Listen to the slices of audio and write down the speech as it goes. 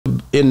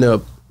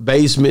the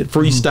basement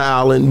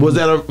freestyling. Was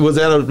that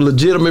a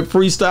legitimate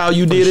freestyle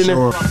you did in there?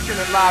 I'm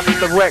chilling live at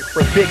the wreck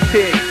for Big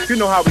Pig. You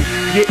know how we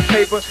get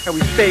paper and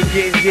we stay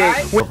getting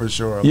gigs. For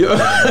sure.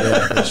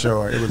 Yeah, for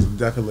sure. It was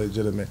definitely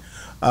legitimate.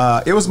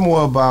 It was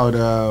more about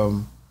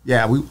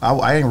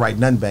I ain't write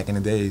nothing back in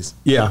the days.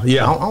 Yeah.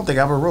 I don't think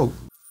I ever wrote.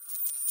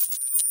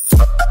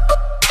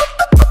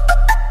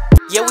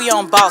 Yeah, we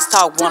on Boss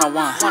Talk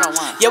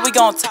 101. Yeah, we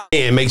gonna talk.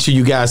 And make sure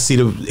you guys see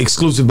the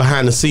exclusive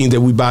behind the scenes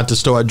that we about to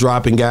start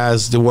dropping,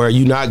 guys, to where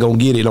you're not gonna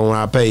get it on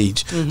our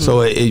page.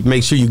 So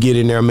make sure you get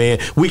in there, man.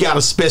 We got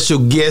a special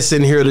guest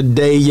in here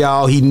today,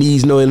 y'all. He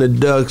needs no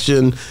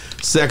introduction.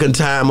 Second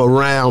time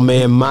around,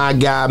 man. My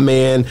guy,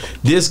 man.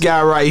 This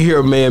guy right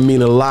here, man,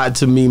 mean a lot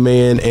to me,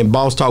 man. And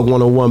Boss Talk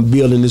 101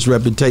 building this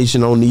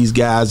reputation on these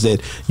guys that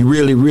you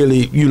really,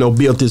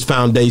 built this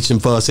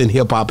foundation for us in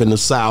hip hop in the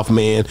South,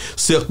 man.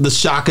 Silkk the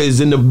Shocker is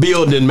in the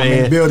building,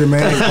 man.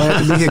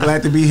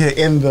 Glad to be here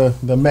in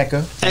the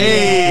Mecca.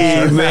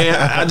 Hey, man.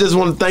 I just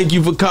want to thank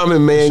you for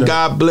coming, man. Sure.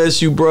 God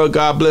bless you, bro.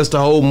 God bless the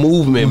whole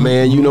movement,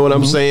 man. You know what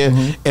I'm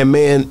saying? And,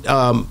 man,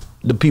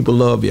 the people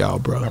love y'all,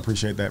 bro. I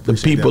appreciate that. The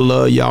people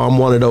love y'all. I'm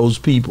one of those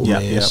people,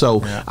 man.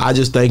 So I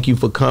just thank you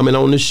for coming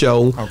on the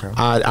show. Okay.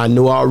 I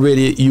know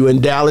already you in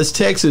Dallas,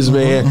 Texas,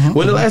 man.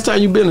 When the last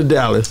time you been to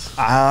Dallas?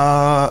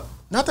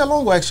 Not that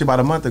long ago, actually, about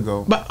a month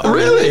ago. But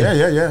really?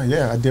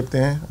 Yeah. I dipped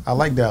in. I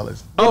like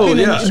Dallas.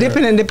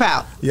 Dipping and dip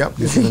out. Yep,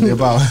 dipping and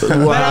dip out.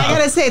 Wow. But I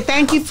gotta say,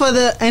 thank you for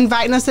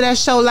inviting us to that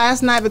show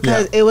last night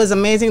because it was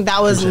amazing.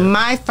 That was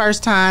my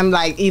first time,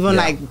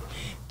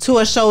 to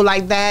a show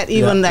like that,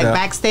 even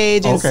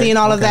backstage and seeing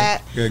all of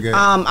that. Good.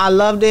 I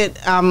loved it.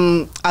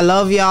 I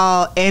love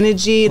y'all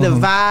energy, the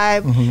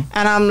vibe,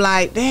 and I'm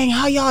like, dang,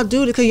 how y'all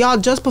do this? Because y'all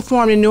just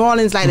performed in New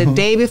Orleans the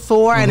day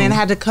before, and then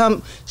had to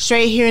come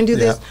straight here and do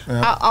this.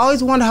 I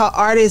always wonder how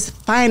artists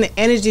find the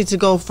energy to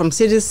go from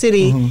city to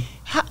city.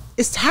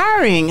 It's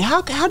tiring.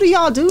 How do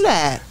y'all do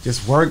that?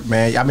 Just work,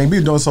 man. I mean, we've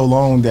been doing so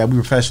long that we're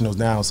professionals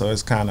now, so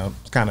it's kind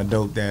of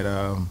dope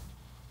that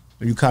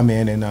you come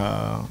in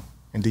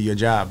and do your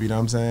job, you know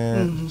what I'm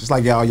saying? Just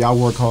like y'all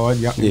work hard.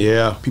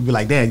 People be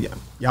like, damn,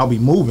 y'all be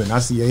moving. I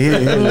see you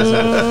here.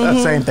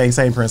 Same thing,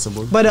 same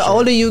principle. But the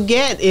older you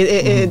get,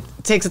 it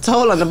takes a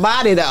toll on the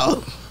body,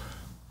 though.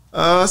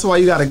 That's why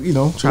you gotta,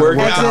 try work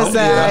to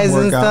exercise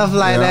and stuff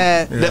like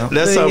that.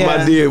 That's something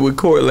I did with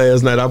Court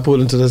last night. I pulled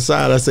him to the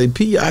side. I say,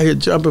 P out here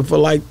jumping for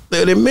like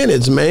 30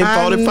 minutes, man,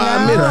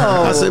 45 minutes.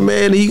 I said,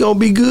 man, he gonna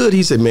be good.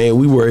 He said, man,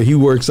 he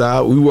works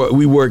out.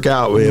 We work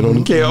out, man,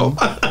 on the KO.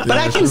 But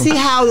I can see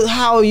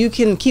how you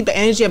can keep the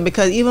energy up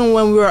because even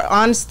when we were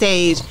on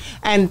stage,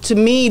 and to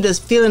me,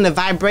 just feeling the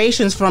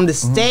vibrations from the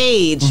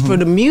stage for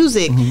the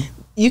music,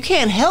 you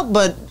can't help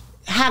but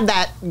have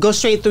that go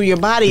straight through your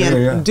body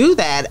and do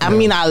that. I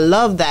mean, I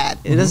love that.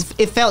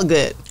 It felt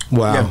good.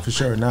 Wow. Yeah, for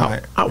sure.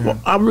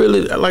 I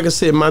really, like I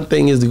said, my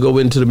thing is to go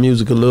into the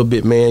music a little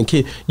bit, man.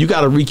 You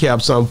got to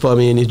recap something for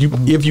me, and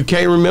if you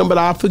can't remember,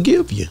 I'll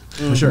forgive you.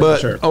 For sure.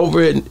 But for sure.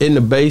 over in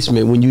the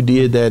basement, when you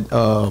did that,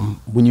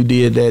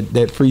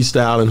 that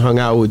freestyle and hung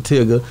out with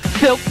Tigger.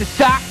 Silkk the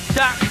Shock.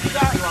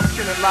 I'm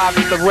chilling live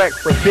at the wreck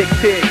for Big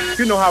Pig.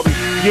 You know how we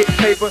get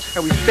paper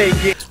and we stay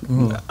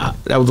getting.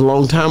 That was a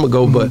long time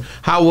ago, but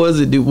how was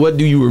it? What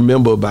do you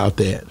remember about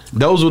that?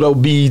 Those were those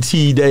BET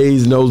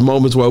days and those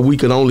moments where we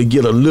could only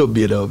get a little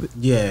bit of it.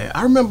 Yeah,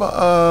 I remember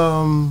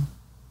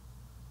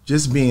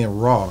just being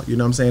raw, you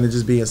know what I'm saying? And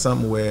just being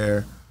something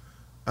where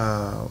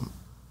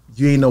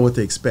you didn't know what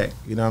to expect,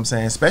 you know what I'm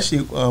saying?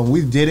 Especially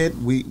we did it,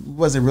 we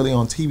wasn't really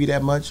on TV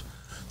that much,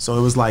 so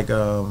it was like,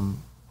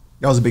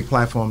 that was a big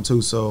platform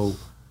too, so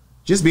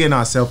just being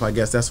ourselves, I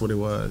guess that's what it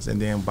was.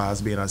 And then by us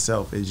being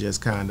ourselves, it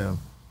just kind of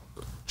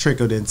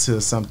trickled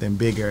into something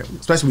bigger.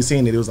 Especially we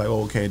seeing it was like,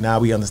 oh, okay, now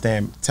we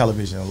understand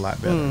television a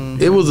lot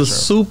better. It was a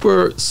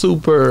super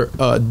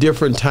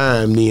different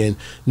time then.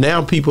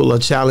 Now people are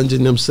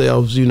challenging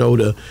themselves,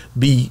 to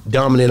be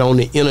dominant on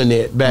the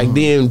internet. Back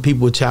then,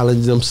 people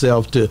challenged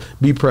themselves to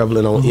be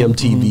prevalent on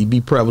MTV,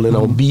 be prevalent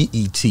on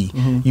BET,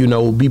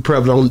 be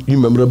prevalent on, you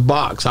remember the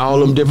box, all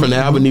them different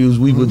avenues.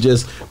 We were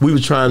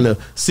trying to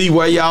see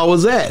where y'all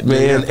was at,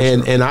 man.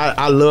 And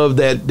I love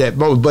that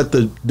moment. But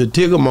the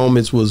Tigger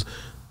moments was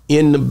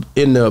in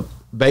the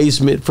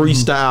basement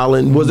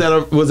freestyling. Was that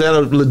a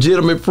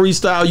legitimate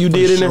freestyle you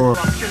did in there? I'm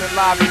chilling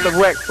live at the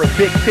wreck for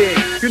Big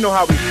Pig. You know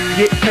how we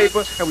get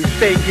paper and we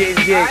stay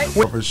getting gigs.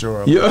 For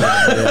sure.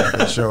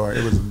 For sure.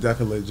 It was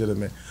definitely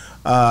legitimate.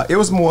 It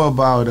was more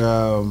about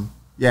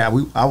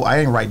I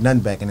ain't write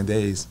nothing back in the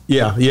days.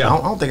 Yeah. I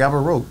don't think I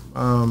ever wrote.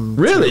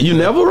 Really? You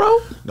never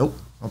wrote? Nope.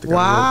 I don't think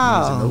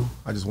I ever wrote. Nope.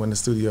 I just went in the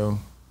studio.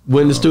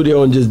 Went in the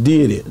studio and just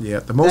did it.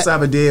 Yeah. The most I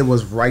ever did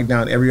was write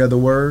down every other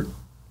word.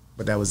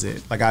 But that was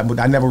it. Like I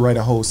never write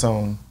a whole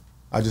song.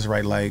 I just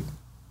write like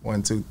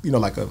 1, 2,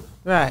 like the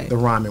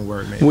rhyming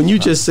word. Maybe. When you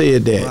just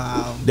said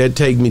that, that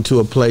take me to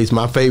a place.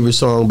 My favorite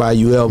song by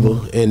you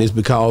ever, and it's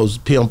because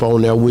Pimp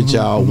on there with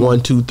y'all.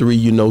 1, 2, 3,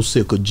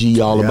 Silkk G,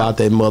 all about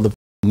that mother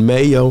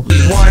mayo. 1, 2,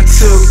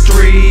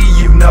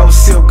 3, know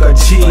Silkk a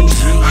G.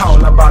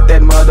 All about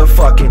that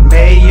motherfucking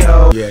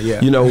mayo.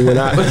 Yeah. You know, when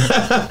I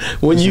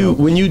when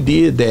you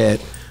did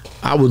that,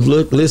 I was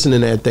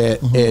listening at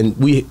that, and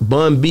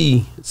Bun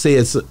B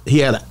said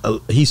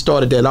he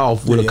started that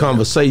off with a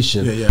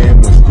conversation.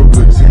 And when Screw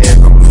put his hands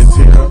on his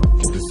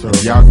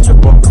hip, y'all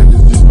can bump it,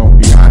 it's just gonna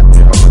be hot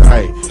there. But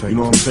hey, you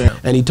know what I'm saying?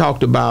 And he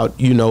talked about,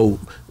 you know,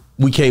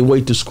 we can't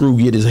wait to Screw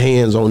get his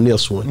hands on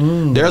this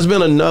one. There's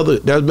been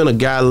a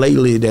guy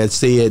lately that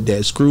said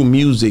that Screw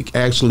music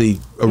actually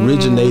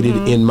originated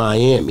in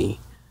Miami.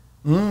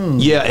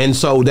 Yeah, and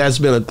so that's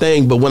been a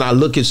thing. But when I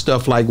look at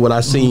stuff like what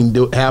I seen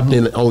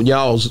happening on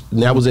y'all's,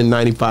 and that was in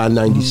 95,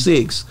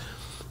 96,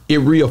 it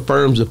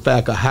reaffirms the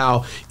fact of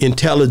how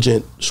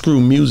intelligent Screw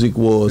music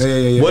was.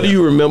 What do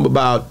you remember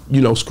about,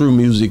 you know, Screw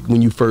music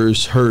when you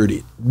first heard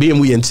it? Being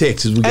we in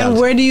Texas, and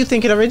where do you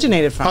think it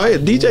originated from? Oh yeah,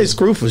 DJ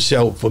Screw for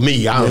sure for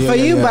me. For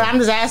you, but I'm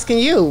just asking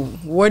you.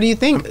 Where do you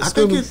think?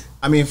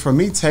 I mean, for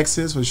me,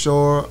 Texas for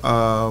sure.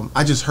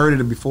 I just heard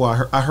it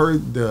before. I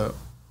heard the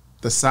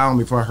sound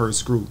before I heard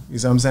Screw. You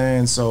see what I'm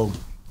saying? So,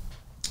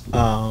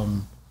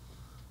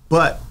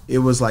 but it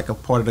was like a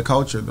part of the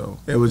culture though.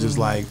 It was just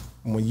like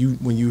when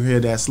you hear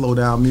that slow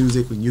down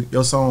music, when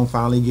your song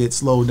finally gets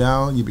slowed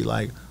down, you be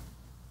like,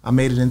 I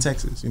made it in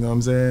Texas. You know what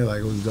I'm saying? Like,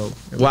 it was dope.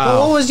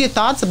 Wow. What was your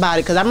thoughts about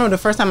it? Because I remember the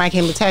first time I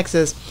came to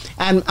Texas,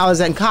 and I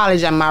was in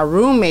college, and my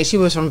roommate, she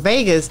was from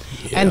Vegas,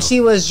 and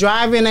she was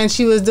driving, and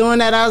she was doing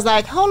that. I was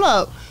like, hold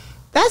up,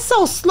 that's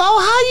so slow.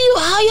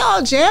 How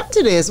y'all jam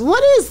to this?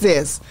 What is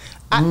this?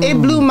 It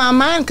blew my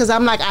mind because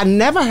I'm like, I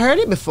never heard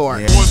it before.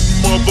 One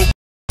motherfucker,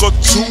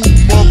 two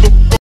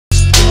motherfuckers,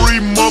 three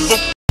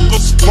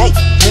motherfuckers, four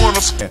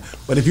corners.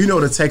 But if you know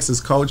the Texas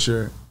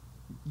culture,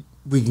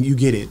 you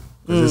get it.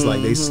 Cause it's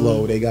like they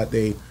slow. They got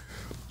they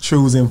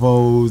trues and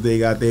vows. They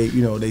got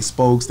they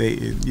spokes.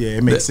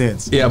 It makes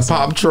sense. Yeah,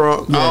 pop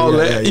trunk, all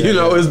that. You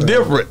know, it's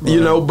different. You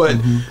know, but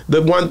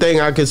the one thing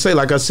I can say,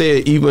 like I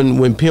said, even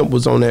when Pimp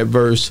was on that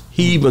verse,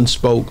 he even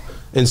spoke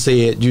and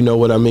said, you know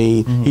what I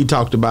mean? He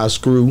talked about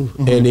Screw,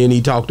 and then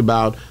he talked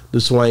about the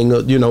swing,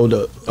 you know,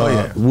 the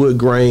wood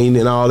grain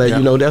and all that.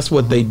 You know, that's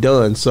what they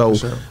done. So,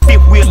 Fifth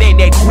wheel in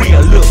that real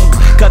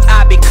look, cause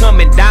I be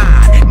coming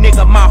down,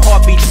 nigga, my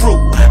heart be true.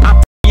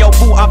 I'm your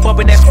boo, I'm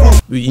bumping that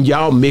Screw.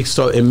 Y'all mix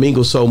and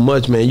mingle so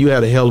much, man. You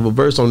had a hell of a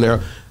verse on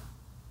there.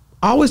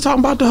 Always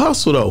talking about the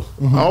hustle though.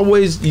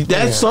 Always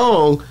that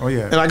song.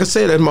 And like I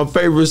said, that's my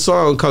favorite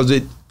song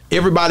because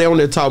everybody on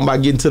there talking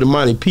about getting to the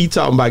money. Pete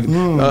talking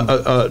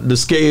about the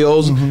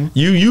scales.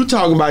 You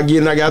talking about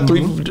getting. I got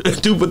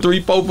 2 for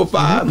 3, 4 for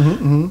 5,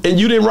 and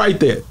you didn't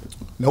write that.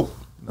 Nope.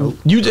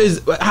 You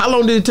just. How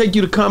long did it take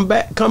you to come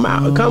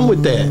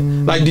with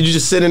that? Like, did you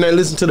just sit in there and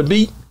listen to the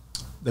beat?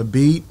 The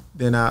beat.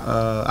 Then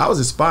I was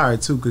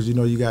inspired too because you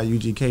know you got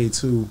UGK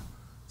too,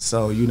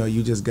 so you know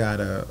you just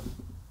gotta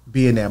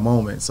be in that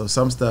moment. So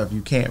some stuff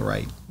you can't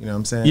write. You know what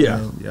I'm saying?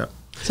 Yeah.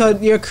 So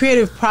your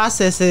creative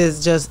process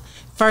is just.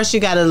 First, you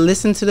got to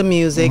listen to the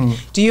music.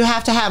 Do you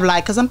have to have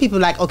like, because some people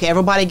like, okay,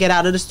 everybody get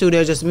out of the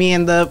studio, just me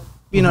and the,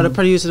 you know, the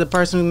producer, the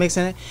person who's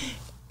mixing it.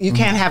 You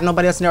can't have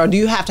nobody else in there. Or do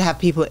you have to have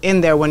people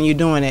in there when you're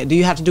doing it? Do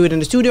you have to do it in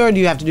the studio or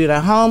do you have to do it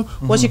at home?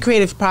 What's your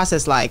creative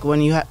process like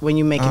when you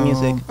making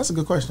music? That's a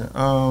good question.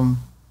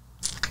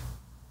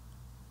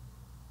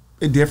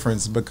 It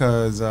differs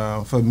because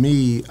for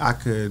me, I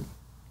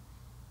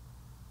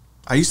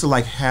used to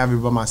like have it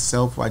by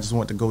myself. I just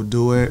wanted to go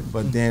do it.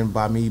 But then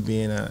by me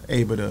being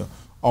able to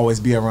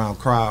always be around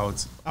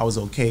crowds, I was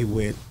okay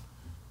with.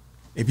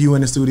 If you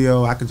in the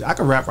studio, I could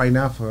rap right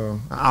now for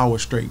an hour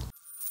straight.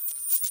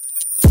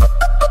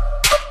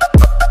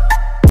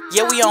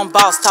 Yeah, we on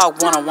Boss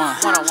Talk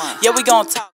 101. Yeah, we gonna talk.